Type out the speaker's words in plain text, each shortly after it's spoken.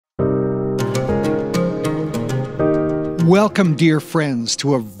Welcome, dear friends,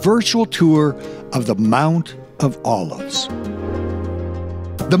 to a virtual tour of the Mount of Olives.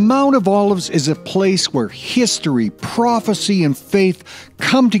 The Mount of Olives is a place where history, prophecy, and faith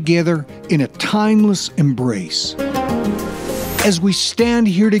come together in a timeless embrace. As we stand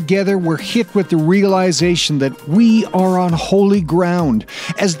here together, we're hit with the realization that we are on holy ground,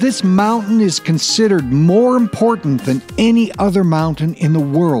 as this mountain is considered more important than any other mountain in the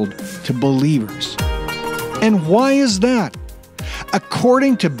world to believers. And why is that?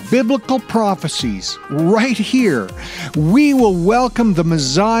 According to biblical prophecies, right here, we will welcome the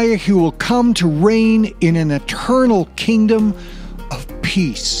Messiah who will come to reign in an eternal kingdom of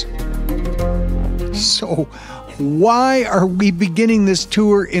peace. So, why are we beginning this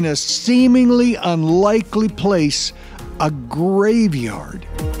tour in a seemingly unlikely place, a graveyard?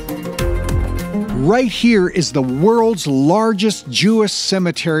 Right here is the world's largest Jewish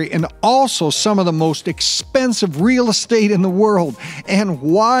cemetery and also some of the most expensive real estate in the world. And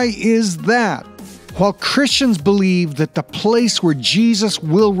why is that? While Christians believe that the place where Jesus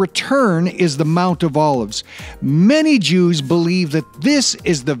will return is the Mount of Olives, many Jews believe that this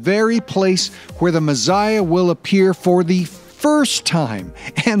is the very place where the Messiah will appear for the first time,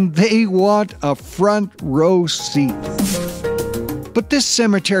 and they want a front row seat. But this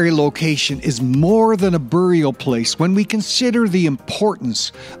cemetery location is more than a burial place when we consider the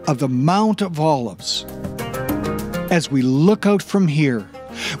importance of the Mount of Olives. As we look out from here,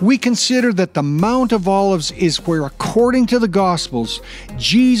 we consider that the Mount of Olives is where, according to the Gospels,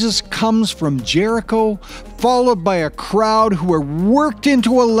 Jesus comes from Jericho, followed by a crowd who were worked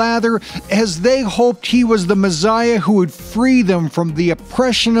into a lather as they hoped he was the Messiah who would free them from the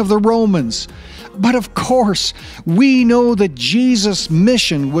oppression of the Romans. But of course, we know that Jesus'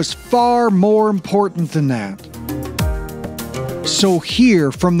 mission was far more important than that. So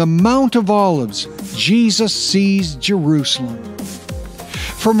here, from the Mount of Olives, Jesus sees Jerusalem.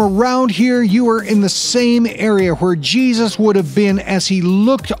 From around here, you are in the same area where Jesus would have been as he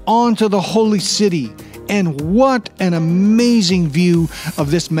looked onto the holy city. And what an amazing view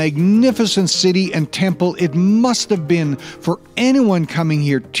of this magnificent city and temple it must have been for anyone coming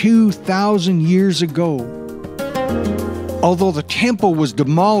here 2,000 years ago. Although the temple was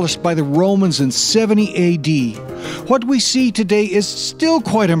demolished by the Romans in 70 AD, what we see today is still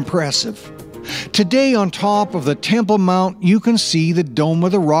quite impressive. Today, on top of the Temple Mount, you can see the Dome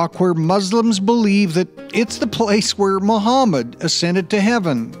of the Rock, where Muslims believe that it's the place where Muhammad ascended to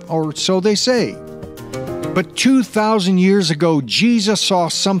heaven, or so they say. But 2,000 years ago, Jesus saw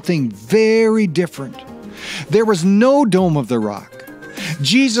something very different. There was no Dome of the Rock.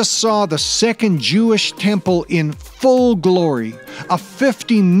 Jesus saw the second Jewish temple in full glory, a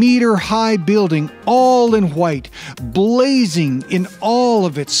 50-meter-high building, all in white, blazing in all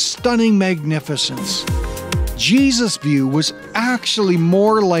of its stunning magnificence. Jesus' view was actually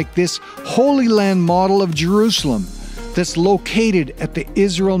more like this Holy Land model of Jerusalem that's located at the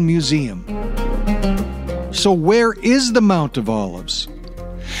Israel Museum. So where is the Mount of Olives?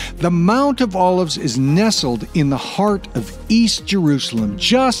 The Mount of Olives is nestled in the heart of East Jerusalem,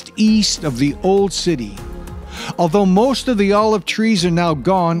 just east of the Old City. Although most of the olive trees are now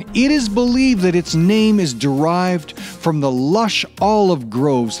gone, it is believed that its name is derived from the lush olive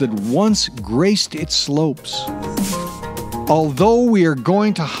groves that once graced its slopes. Although we are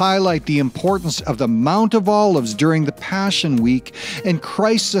going to highlight the importance of the Mount of Olives during the Passion Week and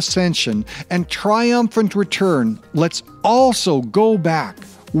Christ's ascension and triumphant return, let's also go back,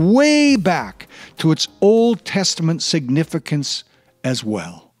 way back, to its Old Testament significance as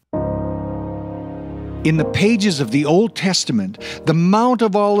well. In the pages of the Old Testament, the Mount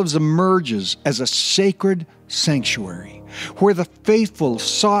of Olives emerges as a sacred sanctuary, where the faithful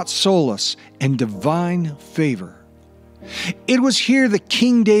sought solace and divine favor. It was here that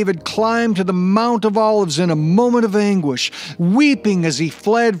King David climbed to the Mount of Olives in a moment of anguish, weeping as he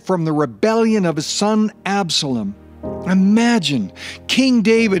fled from the rebellion of his son Absalom. Imagine King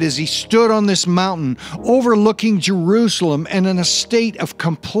David as he stood on this mountain, overlooking Jerusalem and in a state of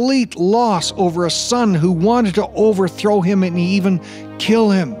complete loss over a son who wanted to overthrow him and even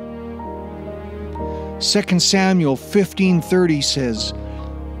kill him. 2 Samuel 15:30 says,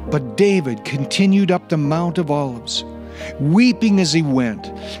 "But David continued up the Mount of Olives, weeping as he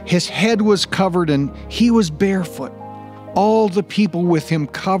went. His head was covered and he was barefoot. All the people with him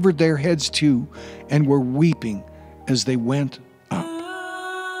covered their heads too and were weeping as they went up."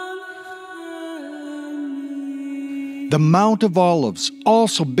 The Mount of Olives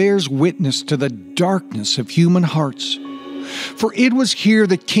also bears witness to the darkness of human hearts. For it was here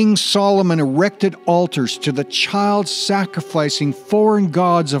that King Solomon erected altars to the child sacrificing foreign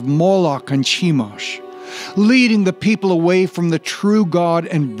gods of Moloch and Chemosh. leading the people away from the true God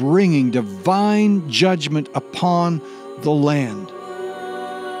and bringing divine judgment upon the land.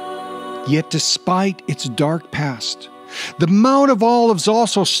 Yet despite its dark past, the Mount of Olives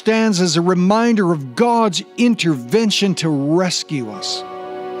also stands as a reminder of God's intervention to rescue us.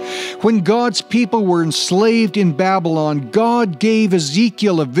 When God's people were enslaved in Babylon, God gave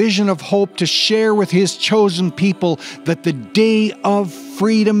Ezekiel a vision of hope to share with His chosen people that the day of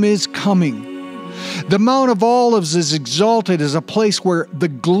freedom is coming. The Mount of Olives is exalted as a place where the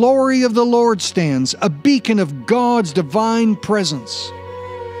glory of the Lord stands, a beacon of God's divine presence.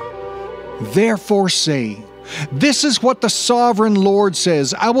 Therefore say, this is what the sovereign Lord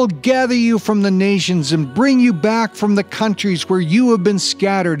says, I will gather you from the nations and bring you back from the countries where you have been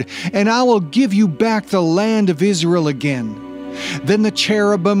scattered, and I will give you back the land of Israel again. Then the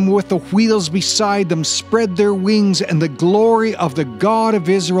cherubim with the wheels beside them spread their wings, and the glory of the God of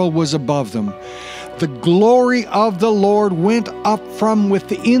Israel was above them. The glory of the Lord went up from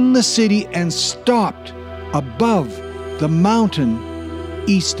within the city and stopped above the mountain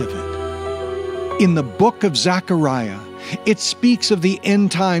east of it. In the book of Zechariah, it speaks of the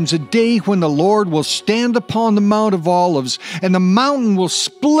end times, a day when the Lord will stand upon the Mount of Olives, and the mountain will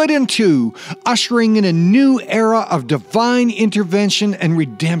split in two, ushering in a new era of divine intervention and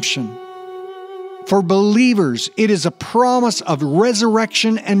redemption. For believers, it is a promise of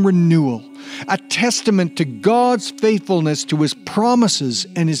resurrection and renewal, a testament to God's faithfulness to His promises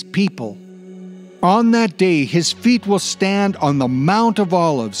and His people. On that day, His feet will stand on the Mount of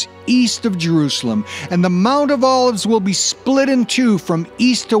Olives, east of Jerusalem, and the Mount of Olives will be split in two from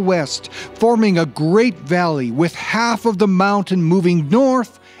east to west, forming a great valley, with half of the mountain moving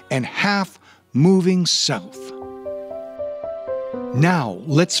north and half moving south. Now,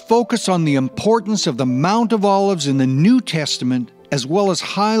 let's focus on the importance of the Mount of Olives in the New Testament, as well as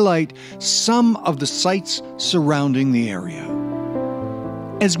highlight some of the sites surrounding the area.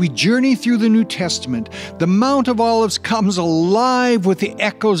 As we journey through the New Testament, the Mount of Olives comes alive with the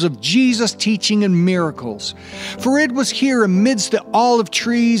echoes of Jesus' teaching and miracles. For it was here amidst the olive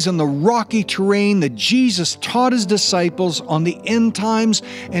trees and the rocky terrain that Jesus taught His disciples on the end times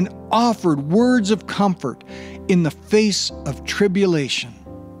and offered words of comfort in the face of tribulation.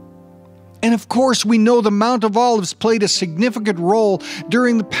 And of course, we know the Mount of Olives played a significant role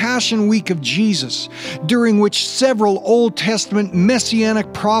during the Passion Week of Jesus, during which several Old Testament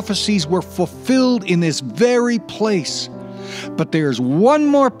messianic prophecies were fulfilled in this very place. But there's one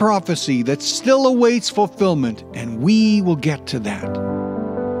more prophecy that still awaits fulfillment, and we will get to that.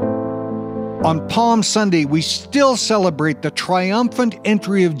 On Palm Sunday, we still celebrate the triumphant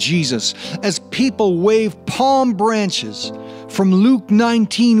entry of Jesus as people wave palm branches. From Luke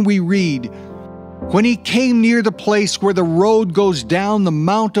 19 we read, "When He came near the place where the road goes down the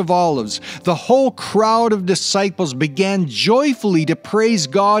Mount of Olives, the whole crowd of disciples began joyfully to praise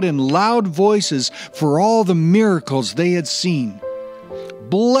God in loud voices for all the miracles they had seen.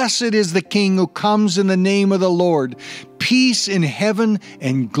 Blessed is the King who comes in the name of the Lord, peace in heaven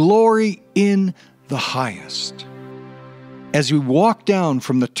and glory in the highest." As we walk down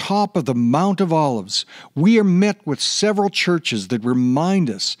from the top of the Mount of Olives, we are met with several churches that remind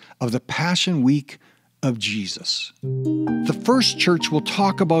us of the Passion Week of Jesus. The first church we'll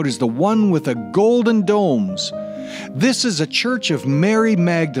talk about is the one with the golden domes. This is a church of Mary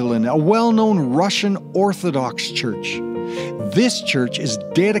Magdalene, a well-known Russian Orthodox church. This church is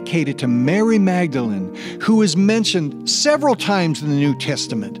dedicated to Mary Magdalene, who is mentioned several times in the New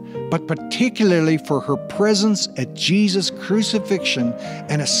Testament, but particularly for her presence at Jesus' crucifixion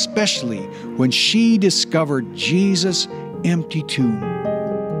and especially when she discovered Jesus' empty tomb.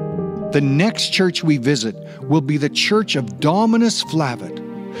 The next church we visit will be the Church of Dominus Flavit.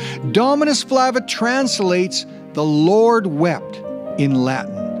 Dominus Flavit translates "the Lord wept" in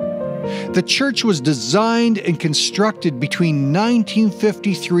Latin. The church was designed and constructed between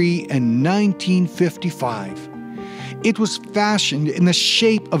 1953 and 1955. It was fashioned in the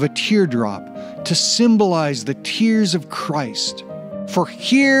shape of a teardrop to symbolize the tears of Christ. For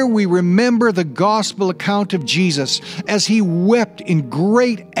here we remember the gospel account of Jesus as He wept in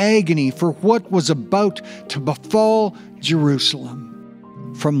great agony for what was about to befall Jerusalem.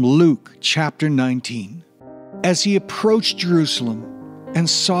 From Luke chapter 19. As He approached Jerusalem and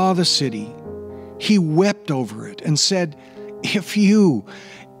saw the city, He wept over it and said, "If you,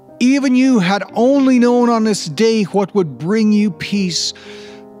 even you, had only known on this day what would bring you peace,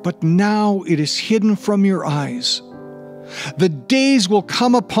 but now it is hidden from your eyes. The days will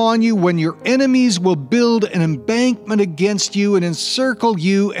come upon you when your enemies will build an embankment against you and encircle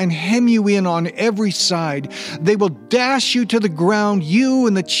you and hem you in on every side. They will dash you to the ground, you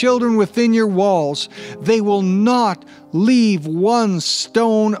and the children within your walls. They will not leave one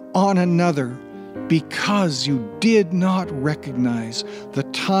stone on another, because you did not recognize the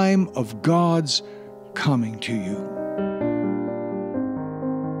time of God's coming to you.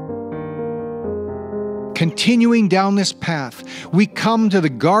 Continuing down this path, we come to the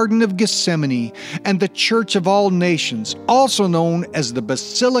Garden of Gethsemane and the Church of All Nations, also known as the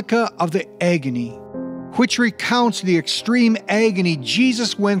Basilica of the Agony, which recounts the extreme agony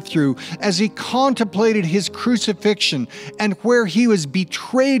Jesus went through as he contemplated his crucifixion, and where he was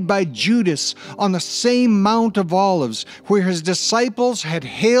betrayed by Judas on the same Mount of Olives, where his disciples had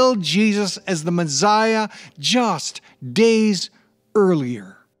hailed Jesus as the Messiah just days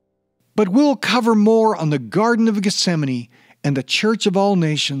earlier. But we'll cover more on the Garden of Gethsemane and the Church of All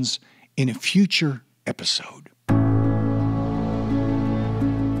Nations in a future episode.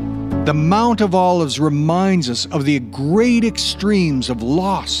 The Mount of Olives reminds us of the great extremes of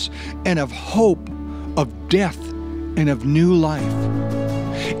loss and of hope, of death and of new life.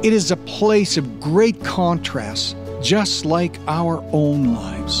 It is a place of great contrast, just like our own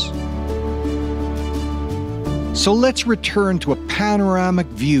lives. So let's return to a panoramic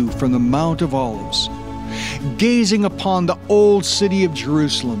view from the Mount of Olives, gazing upon the old city of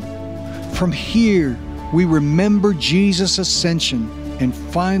Jerusalem. From here, we remember Jesus' ascension and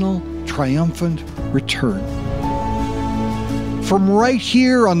final triumphant return. From right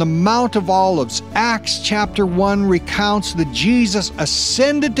here on the Mount of Olives, Acts chapter 1 recounts that Jesus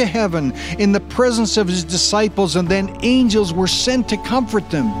ascended to heaven in the presence of his disciples, and then angels were sent to comfort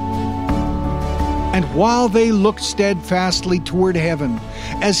them. And while they looked steadfastly toward heaven,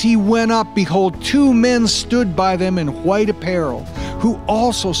 as he went up, behold, two men stood by them in white apparel, who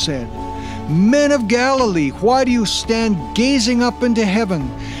also said, Men of Galilee, why do you stand gazing up into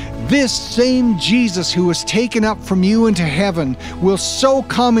heaven? This same Jesus who was taken up from you into heaven will so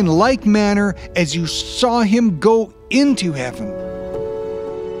come in like manner as you saw him go into heaven.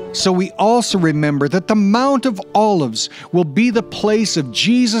 So we also remember that the Mount of Olives will be the place of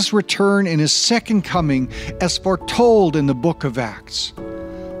Jesus' return in his second coming, as foretold in the book of Acts.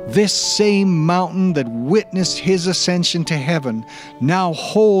 This same mountain that witnessed his ascension to heaven now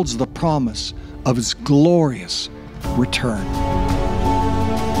holds the promise of his glorious return.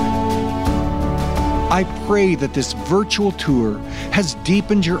 I pray that this virtual tour has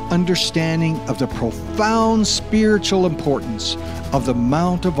deepened your understanding of the profound spiritual importance of the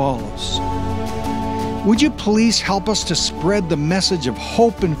Mount of Olives. Would you please help us to spread the message of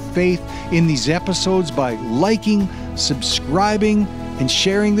hope and faith in these episodes by liking, subscribing, and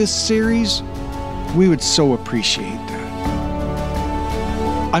sharing this series? We would so appreciate that.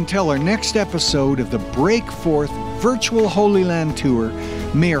 Until our next episode of the Break Forth Virtual Holy Land Tour,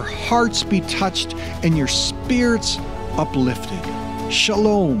 may your hearts be touched and your spirits uplifted.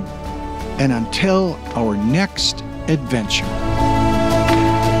 Shalom, and until our next adventure.